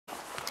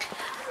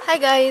Hi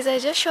guys, I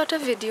just shot a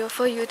video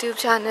for YouTube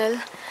channel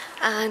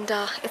and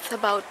it's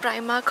about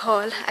Primark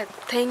haul. I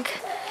think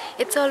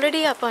it's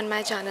already up on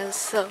my channel,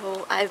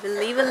 so I will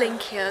leave a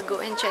link here. Go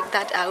and check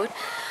that out.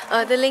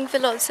 The link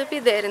will also be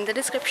there in the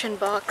description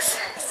box,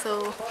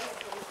 so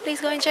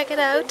please go and check it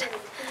out.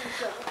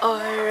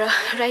 Or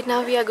right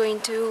now we are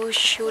going to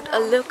shoot a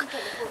look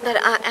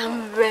that I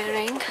am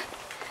wearing.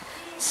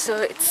 So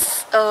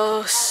it's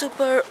a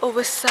super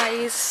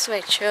oversized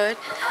sweatshirt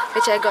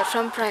which I got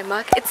from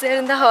Primark. It's there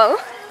in the haul.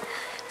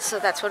 So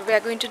that's what we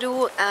are going to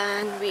do,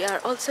 and we are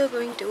also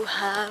going to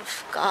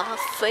have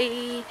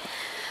coffee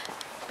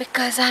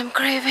because I'm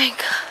craving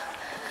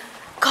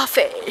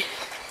coffee.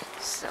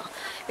 So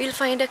we'll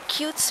find a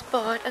cute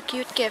spot, a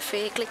cute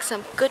cafe, click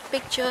some good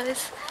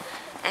pictures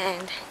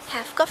and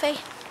have coffee.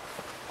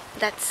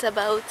 That's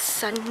about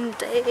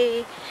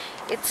Sunday.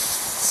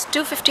 It's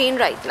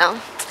 2:15 right now.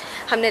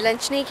 हमने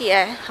lunch नहीं किया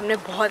है, हमने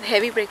बहुत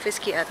heavy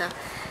breakfast किया था,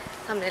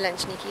 हमने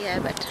lunch नहीं किया है,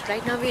 but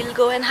right now we'll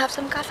go and have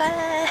some coffee.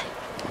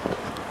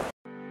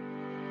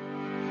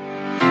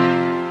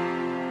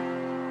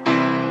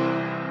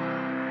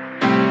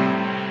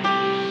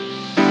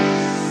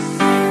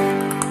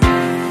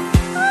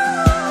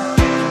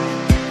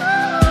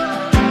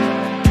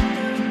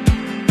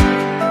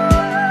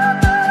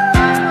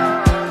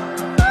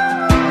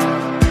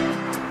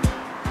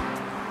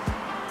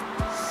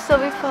 So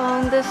we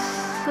found this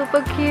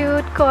super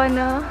cute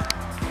corner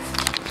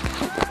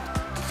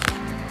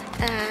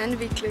and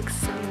we clicked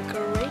some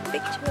great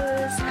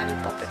pictures. I will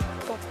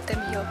pop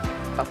them here.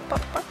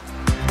 Pop.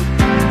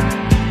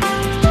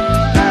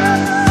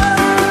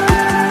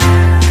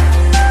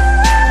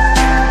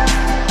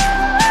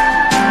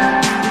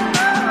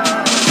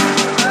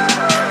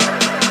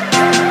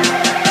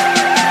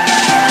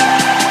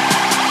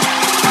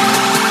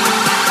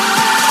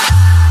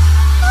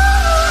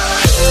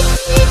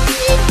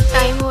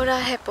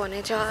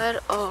 पौने 4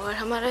 और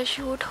हमारा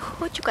shoot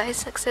हो चुका है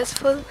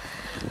सक्सेसफुल,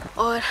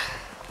 और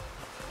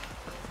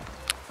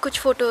कुछ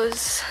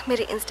फ़ोटोज़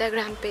मेरे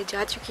Instagram पे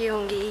जा चुकी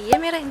होंगी. ये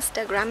मेरा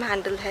इंस्टाग्राम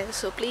हैंडल है,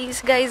 so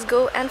please guys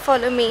go and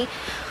follow me.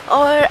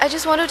 और I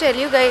just want to tell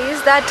you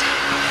guys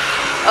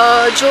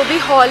that जो भी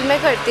हॉल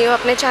मैं करती हूँ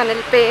अपने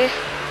चैनल पे,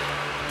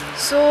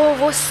 सो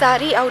वो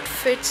सारी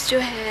आउटफिट्स जो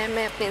है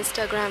मैं अपने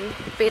इंस्टाग्राम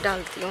पे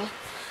डालती हूँ,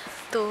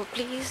 तो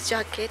प्लीज़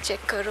जाके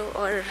चेक करो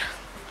और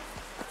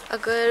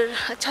अगर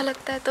अच्छा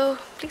लगता है तो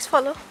प्लीज़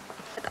फॉलो.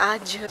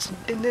 आज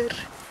डिनर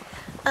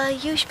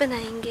आयुष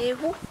बनाएंगे.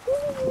 वो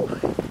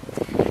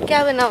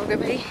क्या बनाओगे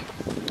भाई?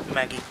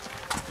 मैगी.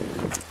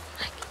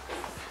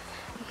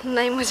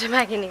 नहीं, मुझे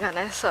मैगी नहीं खाना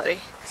है, सॉरी.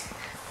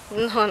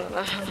 नो,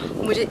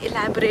 मुझे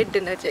इलैबोरेट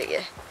डिनर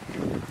चाहिए.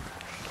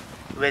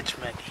 Veg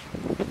Maggi.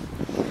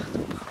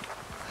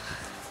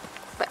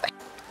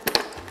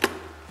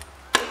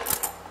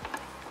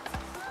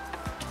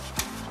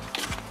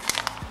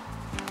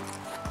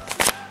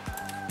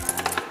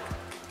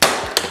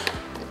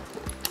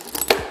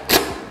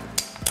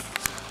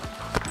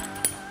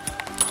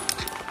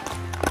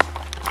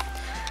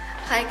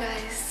 Hi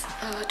guys,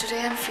 today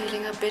I'm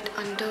feeling a bit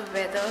under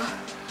weather,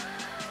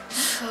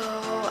 so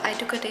I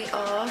took a day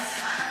off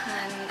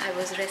and I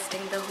was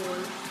resting the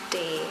whole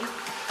day.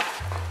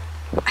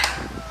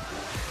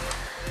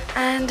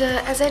 And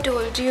as I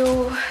told you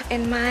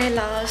in my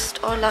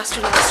last to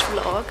last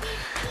vlog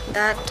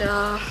that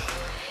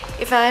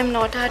if I am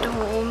not at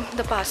home,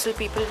 the parcel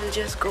people will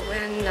just go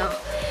and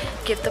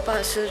give the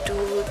parcel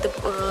to the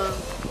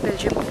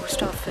Belgium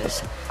post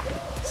office.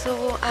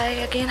 So I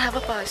again have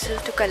a parcel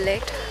to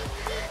collect.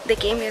 They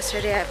came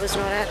yesterday, I was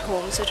not at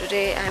home, so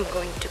today I'm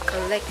going to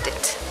collect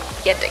it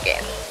yet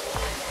again.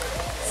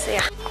 So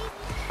yeah,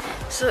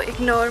 so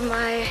ignore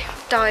my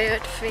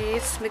tired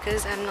face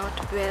because I'm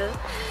not well,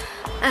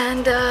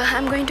 and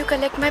I'm going to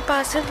collect my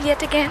parcel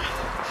yet again.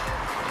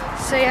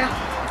 So yeah,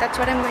 that's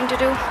what I'm going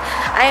to do.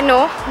 I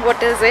know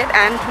what is it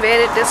and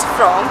where it is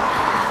from,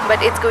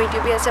 but it's going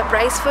to be a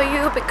surprise for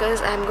you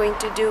because I'm going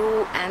to do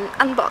an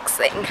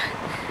unboxing.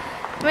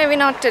 Maybe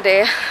not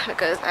today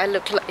because I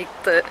look like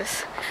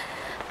this.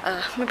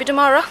 Maybe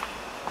tomorrow.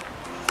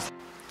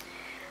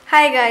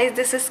 Hi guys,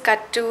 this is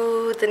cut to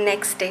the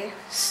next day.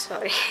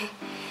 Sorry,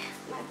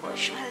 my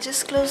gosh, I'll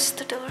just close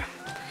the door.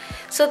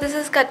 So this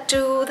is cut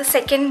to the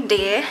second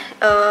day.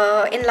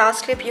 In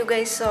last clip you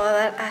guys saw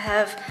that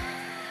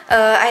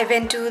I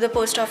went to the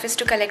post office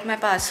to collect my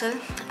parcel.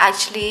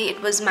 Actually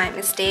it was my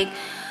mistake.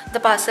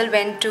 The parcel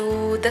went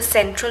to the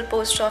central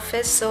post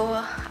office, so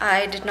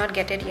I did not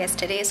get it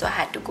yesterday, so I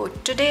had to go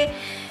today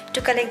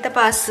to collect the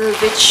parcel,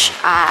 which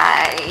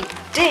I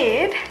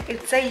did.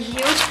 It's a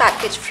huge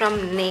package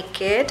from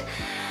Naked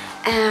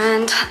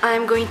and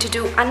I'm going to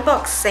do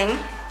unboxing.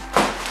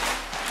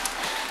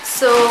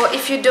 So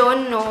if you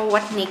don't know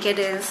what Naked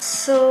is,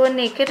 so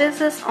Naked is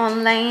this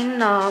online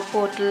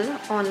portal,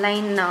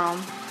 online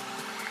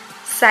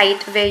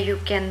site where you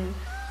can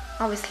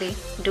obviously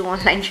do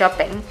online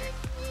shopping.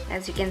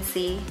 As you can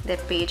see, their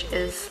page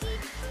is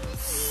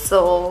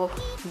so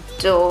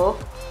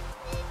dope.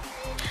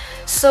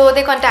 So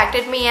they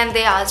contacted me and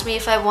they asked me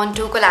if I want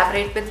to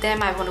collaborate with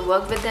them, I want to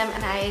work with them,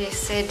 and I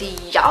said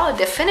yeah,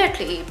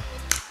 definitely.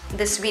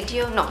 This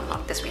video, no,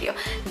 not this video,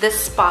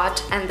 this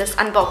part and this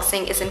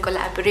unboxing is in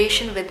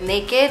collaboration with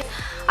Naked.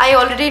 I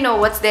already know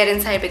what's there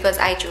inside because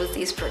I chose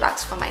these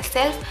products for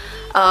myself.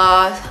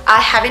 I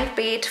haven't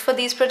paid for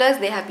these products.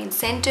 They have been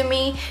sent to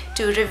me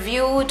to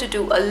review, to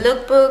do a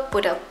lookbook,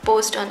 put a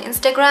post on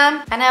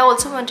Instagram. And I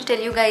also want to tell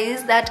you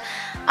guys that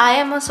I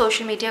am a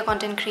social media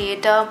content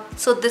creator,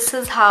 so this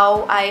is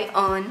how I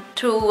earn,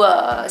 through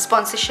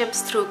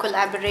sponsorships, through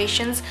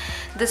collaborations.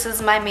 This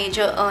is my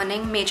major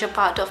earning, major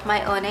part of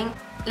my earning.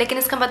 लेकिन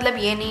इसका मतलब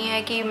ये नहीं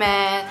है कि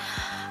मैं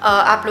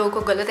आप लोगों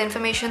को गलत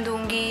इन्फॉर्मेशन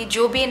दूंगी.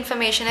 जो भी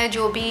इन्फॉर्मेशन है,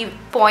 जो भी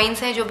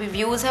पॉइंट्स हैं, जो भी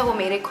व्यूज़ हैं, वो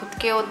मेरे खुद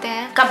के होते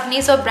हैं.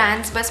 कंपनीज और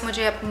ब्रांड्स बस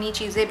मुझे अपनी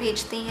चीज़ें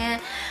भेजती हैं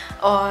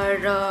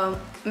और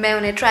मैं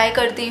उन्हें ट्राई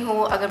करती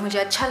हूँ. अगर मुझे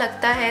अच्छा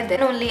लगता है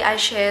then only I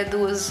share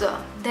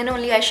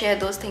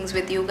those things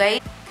with you guys.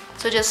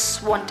 So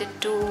just wanted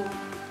to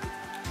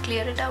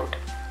clear it out.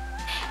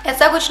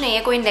 ऐसा कुछ नहीं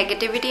है, कोई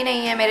नेगेटिविटी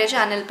नहीं है मेरे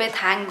चैनल पे,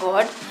 थैंक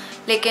गॉड.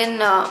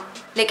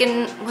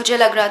 लेकिन मुझे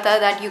लग रहा था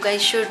that you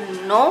guys should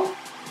know